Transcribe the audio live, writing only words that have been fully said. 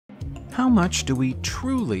How much do we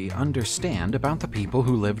truly understand about the people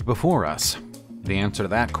who lived before us? The answer to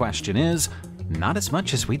that question is, not as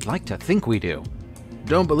much as we'd like to think we do.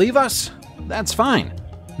 Don't believe us? That's fine.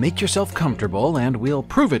 Make yourself comfortable and we'll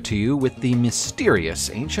prove it to you with the mysterious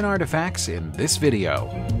ancient artifacts in this video.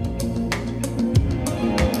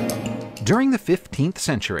 During the 15th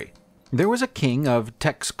century, there was a king of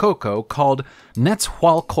Texcoco called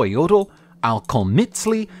Nezahualcoyotl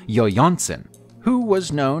Alcolmitzli Yoyontzin, who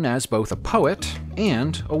was known as both a poet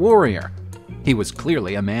and a warrior. He was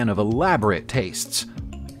clearly a man of elaborate tastes.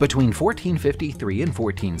 Between 1453 and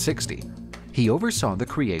 1460, he oversaw the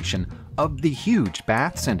creation of the huge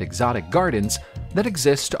baths and exotic gardens that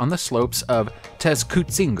exist on the slopes of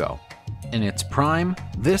Tezcutzingo. In its prime,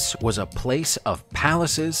 this was a place of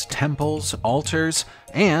palaces, temples, altars,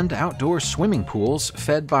 and outdoor swimming pools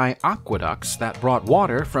fed by aqueducts that brought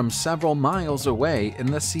water from several miles away in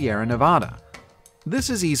the Sierra Nevada.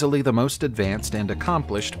 This is easily the most advanced and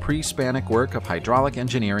accomplished pre-Hispanic work of hydraulic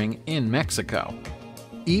engineering in Mexico.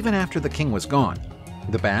 Even after the king was gone,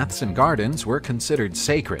 the baths and gardens were considered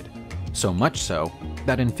sacred, so much so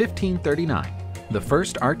that in 1539, the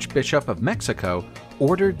first Archbishop of Mexico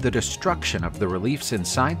ordered the destruction of the reliefs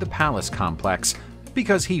inside the palace complex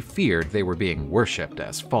because he feared they were being worshipped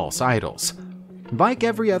as false idols. Like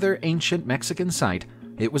every other ancient Mexican site,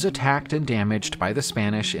 it was attacked and damaged by the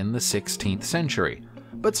Spanish in the 16th century,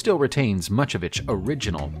 but still retains much of its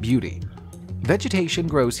original beauty. Vegetation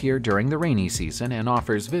grows here during the rainy season and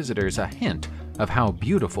offers visitors a hint of how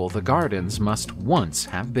beautiful the gardens must once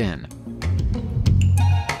have been.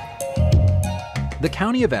 The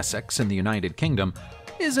county of Essex in the United Kingdom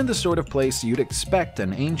isn't the sort of place you'd expect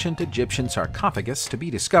an ancient Egyptian sarcophagus to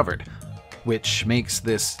be discovered, which makes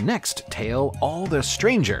this next tale all the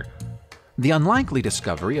stranger. The unlikely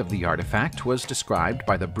discovery of the artifact was described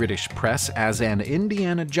by the British press as an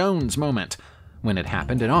Indiana Jones moment when it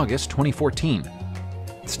happened in August 2014.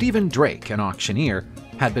 Stephen Drake, an auctioneer,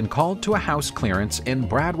 had been called to a house clearance in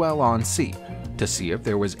Bradwell-on-Sea to see if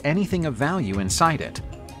there was anything of value inside it.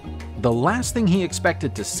 The last thing he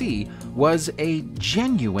expected to see was a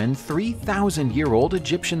genuine 3,000-year-old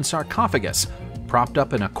Egyptian sarcophagus propped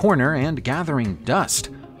up in a corner and gathering dust.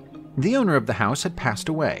 The owner of the house had passed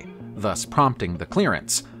away, thus prompting the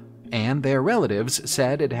clearance, and their relatives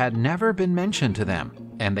said it had never been mentioned to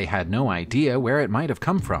them, and they had no idea where it might have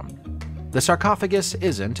come from. The sarcophagus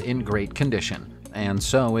isn't in great condition, and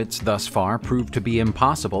so it's thus far proved to be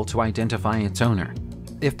impossible to identify its owner.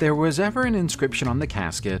 If there was ever an inscription on the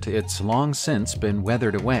casket, it's long since been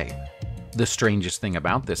weathered away. The strangest thing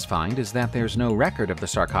about this find is that there's no record of the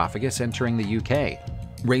sarcophagus entering the UK,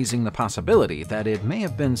 raising the possibility that it may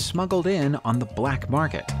have been smuggled in on the black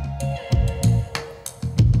market.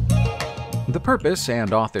 The purpose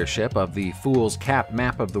and authorship of the Fool's Cap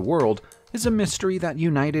map of the world is a mystery that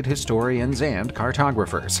united historians and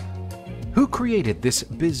cartographers. Who created this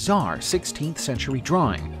bizarre 16th century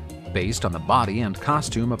drawing, based on the body and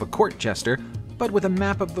costume of a court jester, but with a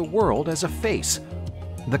map of the world as a face?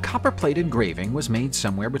 The copperplate engraving was made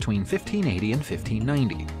somewhere between 1580 and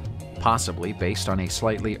 1590, possibly based on a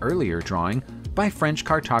slightly earlier drawing by French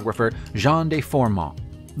cartographer Jean de Formont.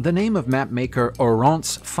 The name of mapmaker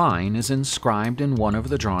Oronce Fine is inscribed in one of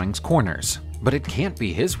the drawing's corners, but it can't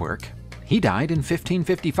be his work. He died in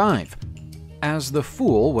 1555. As the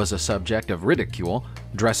fool was a subject of ridicule,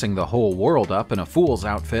 dressing the whole world up in a fool's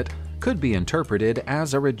outfit could be interpreted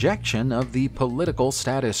as a rejection of the political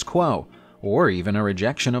status quo, or even a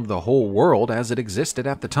rejection of the whole world as it existed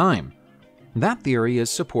at the time. That theory is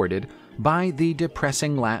supported by the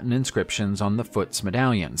depressing Latin inscriptions on the foot's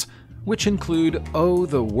medallions, which include "Oh,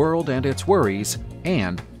 the world and its worries"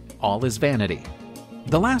 and "All is vanity."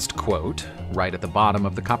 The last quote, right at the bottom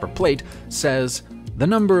of the copper plate, says, "The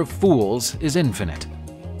number of fools is infinite."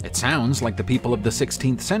 It sounds like the people of the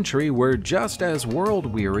 16th century were just as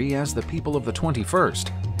world-weary as the people of the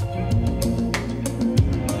 21st.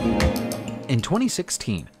 In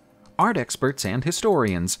 2016, art experts and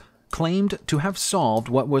historians claimed to have solved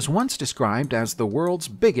what was once described as the world's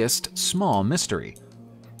biggest small mystery.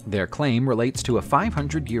 Their claim relates to a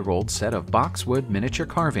 500-year-old set of boxwood miniature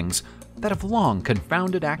carvings that have long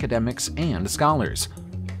confounded academics and scholars.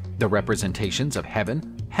 The representations of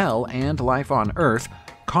heaven, hell, and life on Earth,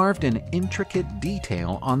 carved in intricate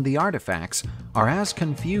detail on the artifacts, are as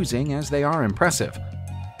confusing as they are impressive.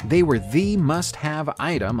 They were the must-have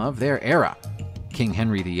item of their era. King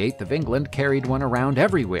Henry VIII of England carried one around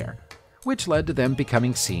everywhere, which led to them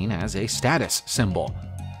becoming seen as a status symbol.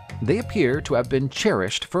 They appear to have been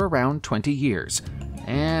cherished for around 20 years,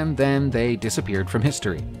 and then they disappeared from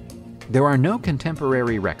history. There are no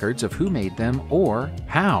contemporary records of who made them or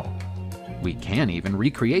how. We can even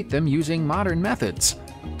recreate them using modern methods.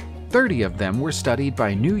 30 of them were studied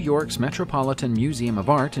by New York's Metropolitan Museum of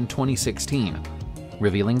Art in 2016,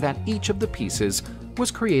 revealing that each of the pieces was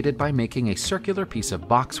created by making a circular piece of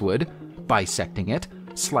boxwood, bisecting it,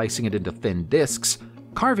 slicing it into thin discs,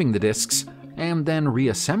 carving the discs, and then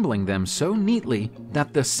reassembling them so neatly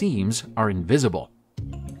that the seams are invisible.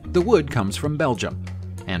 The wood comes from Belgium,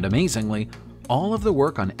 and amazingly, all of the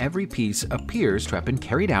work on every piece appears to have been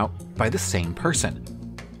carried out by the same person.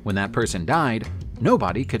 When that person died,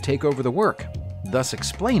 nobody could take over the work, thus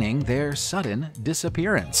explaining their sudden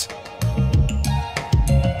disappearance.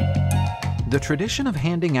 The tradition of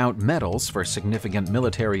handing out medals for significant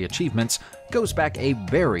military achievements goes back a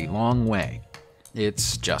very long way.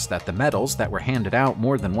 It's just that the medals that were handed out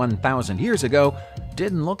more than 1,000 years ago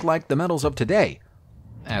didn't look like the medals of today.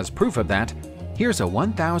 As proof of that, here's a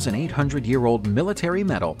 1,800-year-old military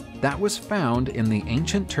medal that was found in the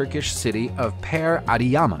ancient Turkish city of Per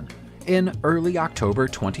Adiyaman in early October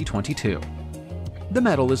 2022. The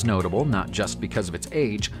medal is notable not just because of its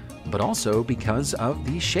age, but also because of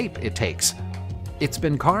the shape it takes. It's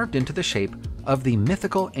been carved into the shape of the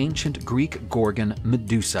mythical ancient Greek Gorgon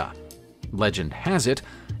Medusa. Legend has it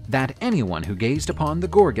that anyone who gazed upon the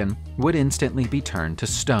Gorgon would instantly be turned to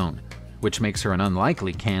stone, which makes her an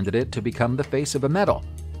unlikely candidate to become the face of a medal.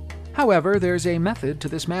 However, there's a method to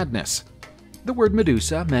this madness. The word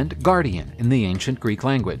Medusa meant guardian in the ancient Greek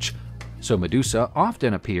language, so Medusa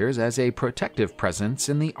often appears as a protective presence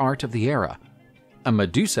in the art of the era. A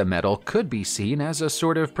Medusa medal could be seen as a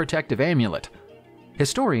sort of protective amulet.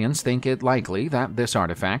 Historians think it likely that this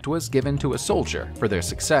artifact was given to a soldier for their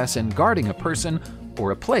success in guarding a person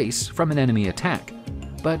or a place from an enemy attack,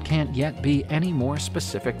 but can't yet be any more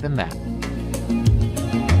specific than that.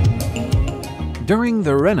 During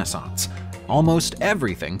the Renaissance, almost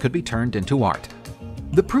everything could be turned into art.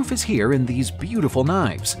 The proof is here in these beautiful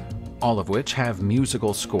knives, all of which have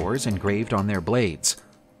musical scores engraved on their blades.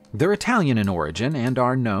 They're Italian in origin and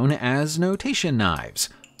are known as notation knives.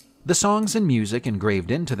 The songs and music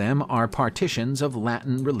engraved into them are partitions of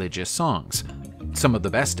Latin religious songs. Some of the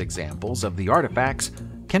best examples of the artifacts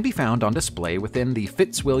can be found on display within the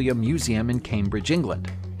Fitzwilliam Museum in Cambridge,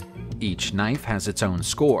 England. Each knife has its own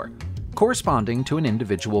score, corresponding to an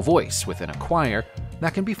individual voice within a choir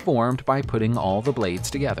that can be formed by putting all the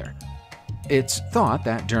blades together. It's thought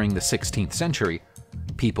that during the 16th century,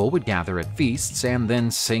 people would gather at feasts and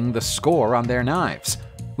then sing the score on their knives,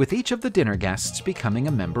 with each of the dinner guests becoming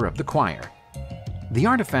a member of the choir. The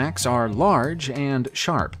artifacts are large and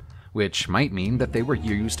sharp, which might mean that they were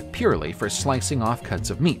used purely for slicing off cuts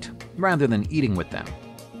of meat, rather than eating with them.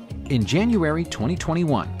 In January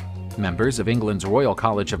 2021, members of England's Royal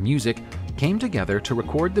College of Music came together to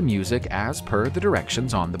record the music as per the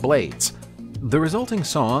directions on the blades. The resulting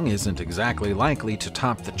song isn't exactly likely to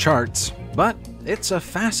top the charts, but it's a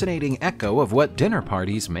fascinating echo of what dinner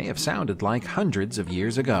parties may have sounded like hundreds of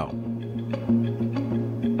years ago.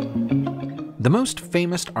 The most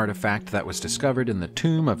famous artifact that was discovered in the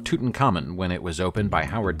tomb of Tutankhamun when it was opened by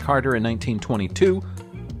Howard Carter in 1922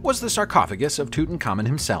 was the sarcophagus of Tutankhamun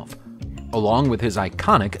himself, along with his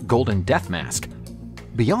iconic golden death mask.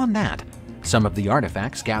 Beyond that, some of the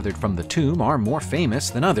artifacts gathered from the tomb are more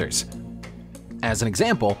famous than others. As an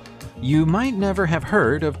example, you might never have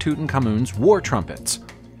heard of Tutankhamun's war trumpets.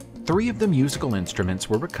 3 of the musical instruments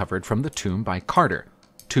were recovered from the tomb by Carter,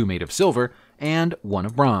 2 made of silver and 1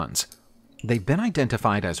 of bronze. They've been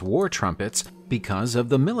identified as war trumpets because of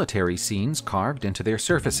the military scenes carved into their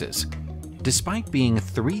surfaces. Despite being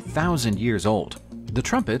 3,000 years old, the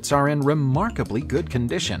trumpets are in remarkably good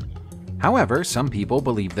condition. However, some people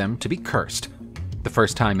believe them to be cursed. The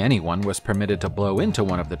first time anyone was permitted to blow into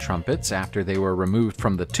one of the trumpets after they were removed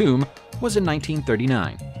from the tomb was in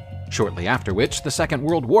 1939, shortly after which the Second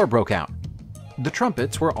World War broke out. The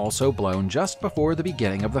trumpets were also blown just before the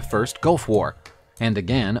beginning of the First Gulf War, and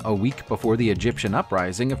again a week before the Egyptian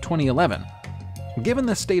uprising of 2011. Given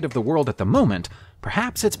the state of the world at the moment,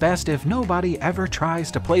 perhaps it's best if nobody ever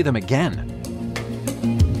tries to play them again.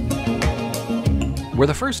 Were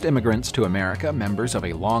the first immigrants to America members of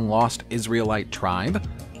a long-lost Israelite tribe?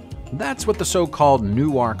 That's what the so-called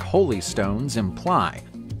Newark Holy Stones imply,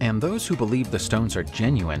 and those who believe the stones are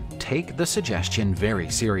genuine take the suggestion very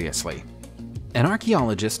seriously. An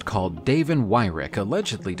archaeologist called Davin Wyrick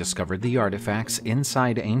allegedly discovered the artifacts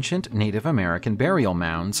inside ancient Native American burial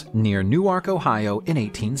mounds near Newark, Ohio in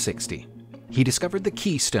 1860. He discovered the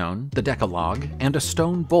keystone, the Decalogue, and a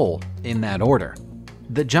stone bowl in that order.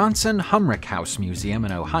 The Johnson Humrick House Museum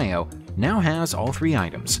in Ohio now has all 3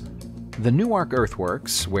 items. The Newark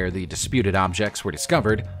earthworks, where the disputed objects were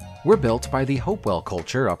discovered, were built by the Hopewell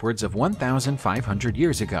culture upwards of 1,500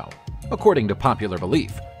 years ago, according to popular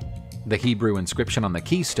belief. The Hebrew inscription on the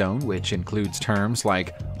keystone, which includes terms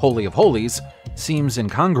like Holy of Holies, seems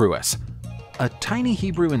incongruous. A tiny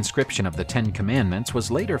Hebrew inscription of the Ten Commandments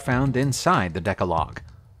was later found inside the Decalogue.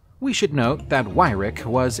 We should note that Weyrich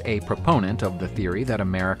was a proponent of the theory that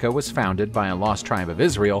America was founded by a lost tribe of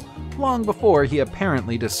Israel long before he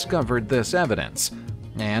apparently discovered this evidence,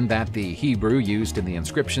 and that the Hebrew used in the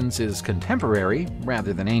inscriptions is contemporary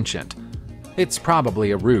rather than ancient. It's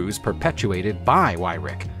probably a ruse perpetuated by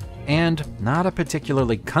Weyrich, and not a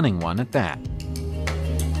particularly cunning one at that.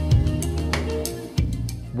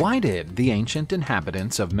 Why did the ancient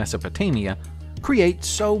inhabitants of Mesopotamia create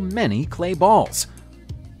so many clay balls?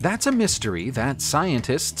 That's a mystery that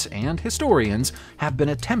scientists and historians have been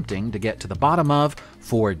attempting to get to the bottom of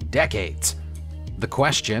for decades. The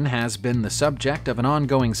question has been the subject of an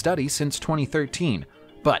ongoing study since 2013,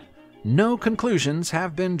 but no conclusions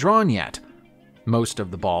have been drawn yet. Most of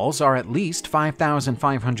the balls are at least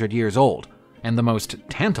 5,500 years old, and the most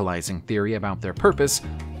tantalizing theory about their purpose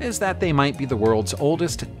is that they might be the world's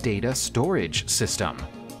oldest data storage system.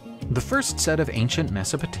 The first set of ancient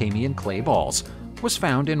Mesopotamian clay balls was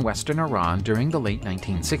found in western Iran during the late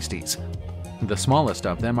 1960s. The smallest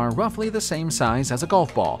of them are roughly the same size as a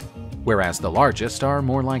golf ball, whereas the largest are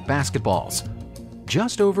more like basketballs.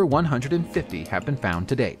 Just over 150 have been found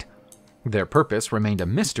to date. Their purpose remained a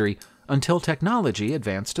mystery until technology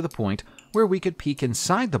advanced to the point where we could peek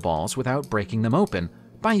inside the balls without breaking them open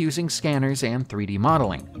by using scanners and 3D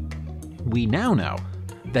modeling. We now know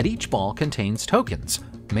that each ball contains tokens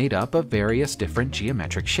made up of various different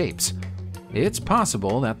geometric shapes. It's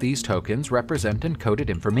possible that these tokens represent encoded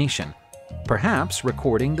information, perhaps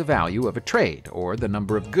recording the value of a trade or the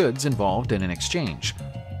number of goods involved in an exchange.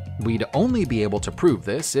 We'd only be able to prove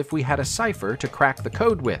this if we had a cipher to crack the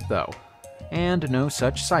code with, though, and no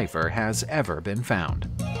such cipher has ever been found.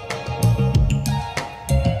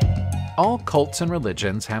 All cults and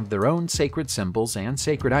religions have their own sacred symbols and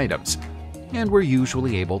sacred items, and we're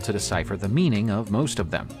usually able to decipher the meaning of most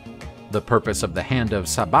of them. The purpose of the Hand of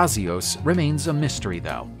Sabazios remains a mystery,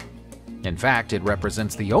 though. In fact, it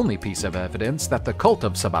represents the only piece of evidence that the cult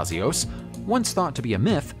of Sabazios, once thought to be a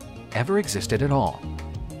myth, ever existed at all.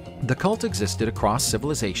 The cult existed across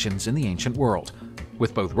civilizations in the ancient world,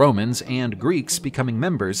 with both Romans and Greeks becoming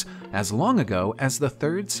members as long ago as the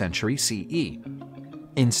 3rd century CE.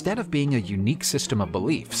 Instead of being a unique system of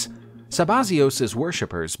beliefs, Sabazios'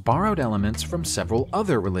 worshippers borrowed elements from several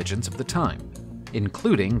other religions of the time,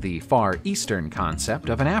 including the Far Eastern concept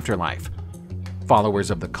of an afterlife.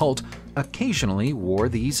 Followers of the cult occasionally wore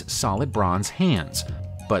these solid bronze hands,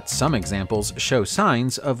 but some examples show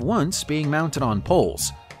signs of once being mounted on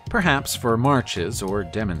poles, perhaps for marches or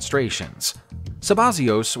demonstrations.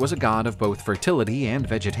 Sabazios was a god of both fertility and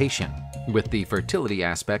vegetation, with the fertility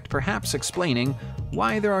aspect perhaps explaining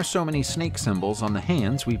why there are so many snake symbols on the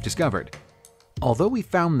hands we've discovered. Although we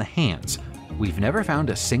found the hands, we've never found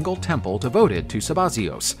a single temple devoted to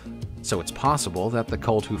Sabazios, so it's possible that the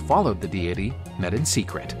cult who followed the deity met in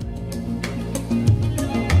secret.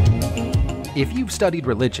 If you've studied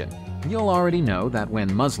religion, you'll already know that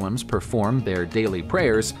when Muslims perform their daily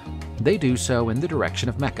prayers, they do so in the direction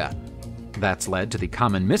of Mecca. That's led to the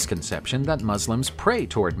common misconception that Muslims pray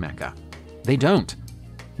toward Mecca. They don't.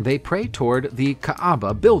 They pray toward the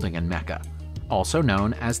Kaaba building in Mecca, also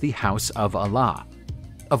known as the House of Allah.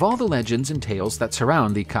 Of all the legends and tales that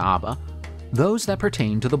surround the Kaaba, those that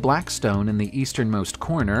pertain to the black stone in the easternmost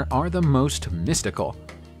corner are the most mystical.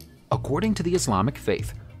 According to the Islamic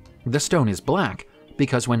faith, the stone is black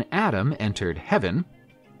because when Adam entered heaven,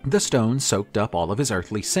 the stone soaked up all of his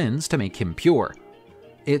earthly sins to make him pure.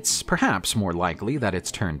 It's perhaps more likely that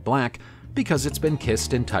it's turned black because it's been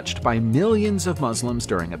kissed and touched by millions of Muslims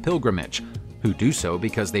during a pilgrimage, who do so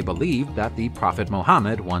because they believe that the Prophet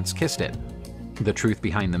Muhammad once kissed it. The truth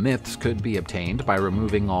behind the myths could be obtained by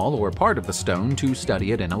removing all or part of the stone to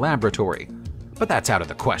study it in a laboratory, but that's out of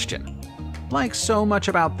the question. Like so much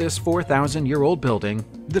about this 4,000-year-old building,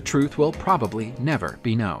 the truth will probably never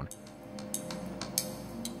be known.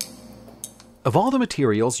 Of all the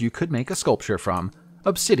materials you could make a sculpture from,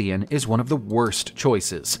 obsidian is one of the worst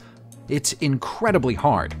choices. It's incredibly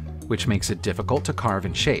hard, which makes it difficult to carve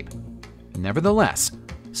and shape. Nevertheless,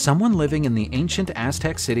 someone living in the ancient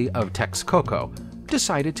Aztec city of Texcoco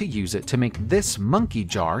decided to use it to make this monkey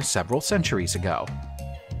jar several centuries ago.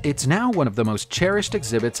 It's now one of the most cherished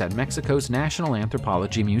exhibits at Mexico's National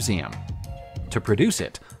Anthropology Museum. To produce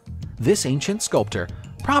it, this ancient sculptor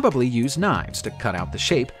probably used knives to cut out the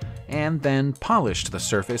shape and then polished the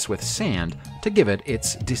surface with sand to give it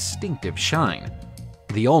its distinctive shine.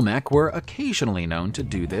 The Olmec were occasionally known to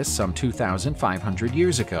do this some 2,500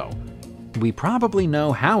 years ago. We probably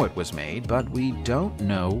know how it was made, but we don't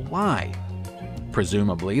know why.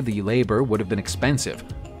 Presumably, the labor would have been expensive,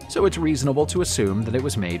 so it's reasonable to assume that it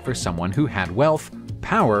was made for someone who had wealth,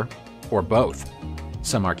 power, or both.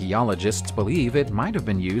 Some archaeologists believe it might have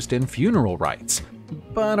been used in funeral rites,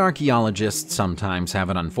 but archaeologists sometimes have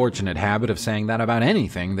an unfortunate habit of saying that about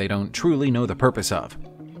anything they don't truly know the purpose of.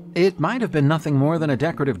 It might have been nothing more than a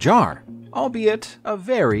decorative jar, albeit a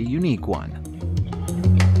very unique one.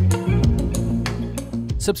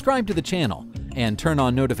 Subscribe to the channel and turn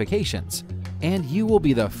on notifications, and you will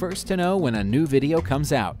be the first to know when a new video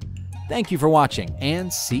comes out. Thank you for watching,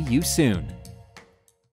 and see you soon.